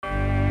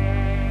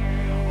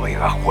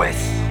Oiga, juez,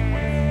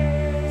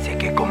 sé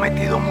que he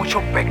cometido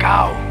muchos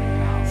pecados,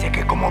 sé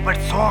que como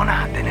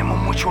personas tenemos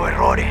muchos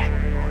errores,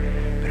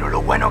 pero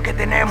lo bueno que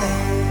tenemos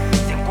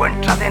se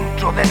encuentra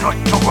dentro de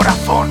nuestro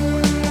corazón,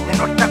 de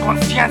nuestra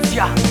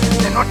conciencia,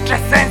 de nuestra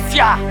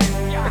esencia.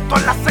 Esto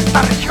es la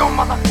sexta región,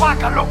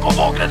 motherfucker, Loko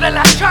Bogre de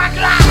la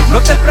Chacra. No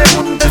te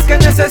preguntes qué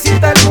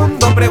necesita el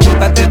mundo,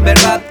 pregúntate en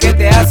verdad qué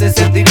te hace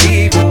sentir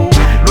vivo.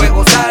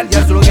 Luego sal y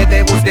haz lo que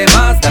te guste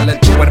más, dale a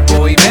tu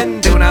cuerpo y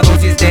vende una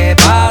dosis de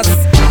paz.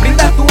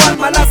 Brinda a tu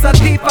alma la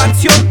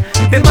satisfacción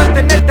de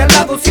mantenerte al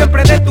lado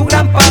siempre de tu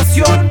gran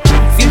pasión.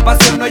 Sin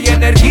pasión no hay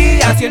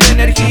energía, sin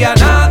energía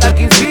nada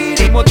que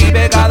inspire y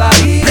motive cada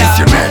día.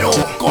 Prisionero,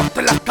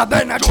 corte las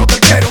cadenas, yo te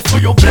quiero,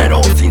 soy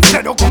obrero,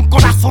 sincero, con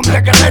corazón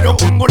de guerrero.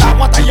 Pongo la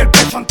guata y el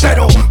pecho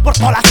entero por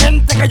toda la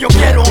gente que yo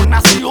quiero.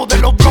 Nacido de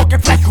los bloques,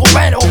 flash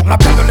jovero,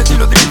 rapeando el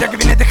estilo de vida que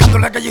viene dejando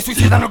la calle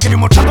suicida. No quiero ir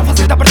mostrando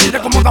faceta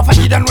perdida como da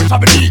fallida en nuestra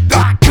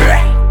avenida.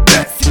 ¿Qué?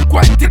 De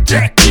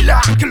 53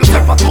 kilos, que lo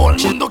sepa todo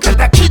el mundo que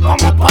de aquí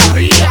vamos para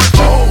arriba.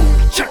 Oh,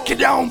 check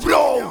it out,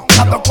 bro.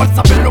 Cada cual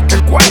sabe lo que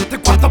cuesta y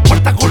cuántas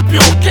puertas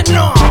golpeó. Que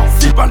no,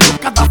 si valgo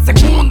cada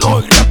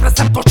segundo y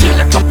represento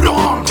Chile,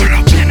 cabrón. Con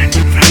los pies en el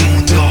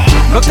inframundo.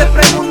 No te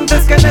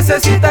preguntes qué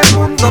necesita el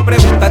mundo,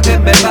 pregúntate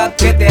en verdad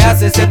qué te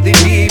hace sentir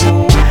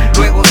vivo.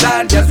 Luego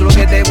sal y haz lo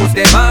que te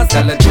guste más,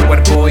 dale a tu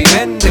cuerpo y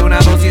vende una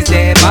dosis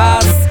de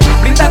paz.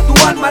 Brinda a tu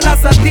alma la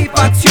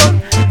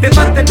satisfacción de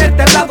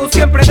mantenerte al lado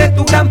siempre de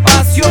tu gran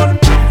pasión.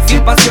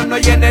 Sin pasión no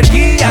hay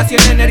energía,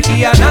 sin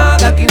energía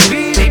nada que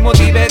inspire y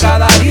motive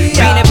cada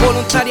día. Vine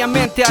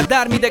voluntariamente a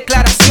dar mi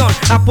declaración,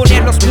 a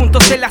poner los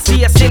puntos en las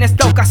sillas en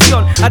esta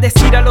ocasión, a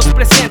decir a los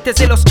presentes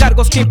de los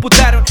cargos que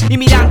imputaron y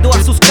mirando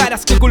a sus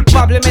caras que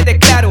culpable me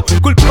declaro.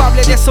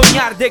 Culpable de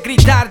soñar, de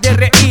gritar, de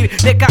reír,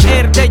 de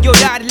caer, de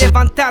llorar,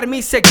 levantarme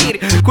y seguir.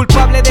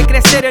 Culpable de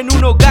crecer en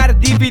un hogar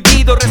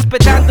dividido,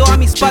 respetando a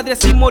mis padres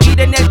sin morir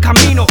en el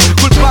camino.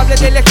 Culpable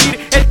de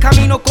elegir el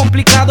camino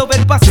complicado,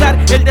 ver pasar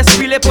el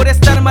desfile por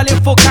estar mal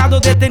enfocado,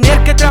 de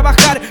tener que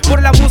trabajar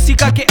por la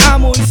música que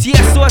amo. Y si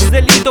eso es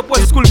delito,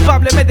 pues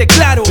culpable me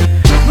declaro.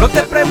 No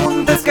te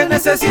preguntes qué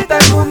necesita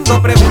el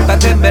mundo,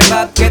 pregúntate en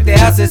verdad qué te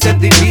hace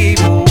sentir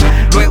vivo.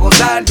 Luego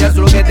sal y haz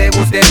lo que te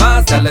guste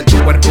más, dale a tu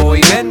cuerpo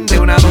y vende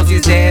una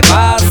dosis de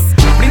paz.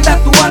 Brinda a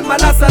tu alma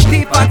la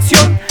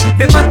satisfacción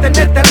de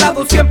mantenerte al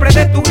lado siempre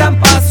de tu gran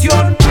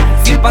pasión.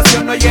 Sin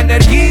pasión no hay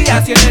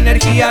energía, sin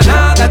energía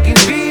nada que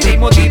inspire y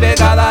motive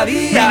cada Mi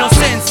día.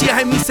 inocencia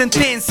es mi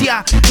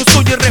sentencia, no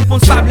soy el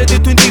responsable de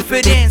tu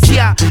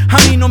indiferencia. A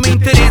mí no me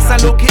interesa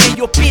lo que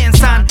ellos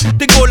piensan,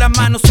 tengo las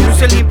manos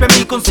sucias, limpia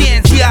mi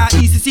conciencia.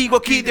 Y si sigo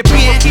aquí de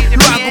pie,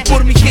 lo hago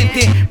por mi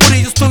gente, por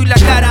ellos estoy la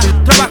cara.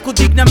 Trabajo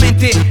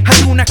dignamente,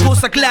 hay una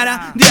cosa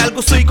clara, de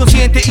algo soy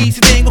consciente. Y si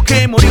tengo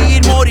que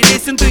morir, moriré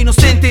siendo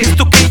inocente.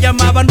 Esto que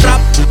llamaban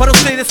rap, para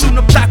ustedes es un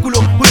obstáculo,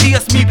 hoy día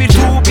es mi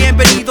virtud,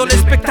 bienvenido al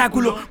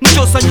espectáculo.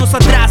 Muchos años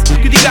atrás,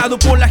 criticado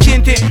por la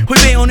gente, hoy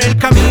veo en el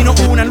camino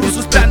una luz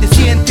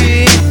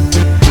resplandeciente.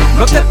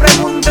 No te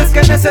preguntes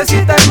qué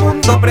necesita el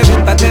mundo,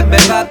 pregúntate en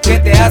verdad qué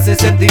te hace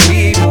sentir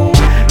vivo.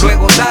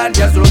 Luego sal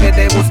y haz lo que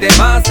te guste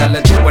más, dale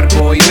a tu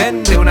cuerpo y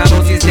vende una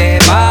dosis de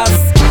paz.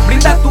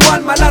 Brinda a tu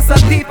alma la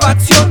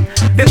satisfacción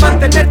de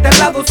mantenerte al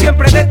lado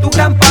siempre de tu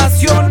gran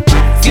pasión.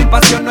 Sin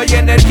pasión no hay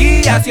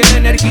energía, sin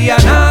energía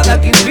nada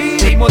que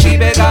inspire y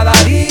motive cada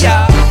día.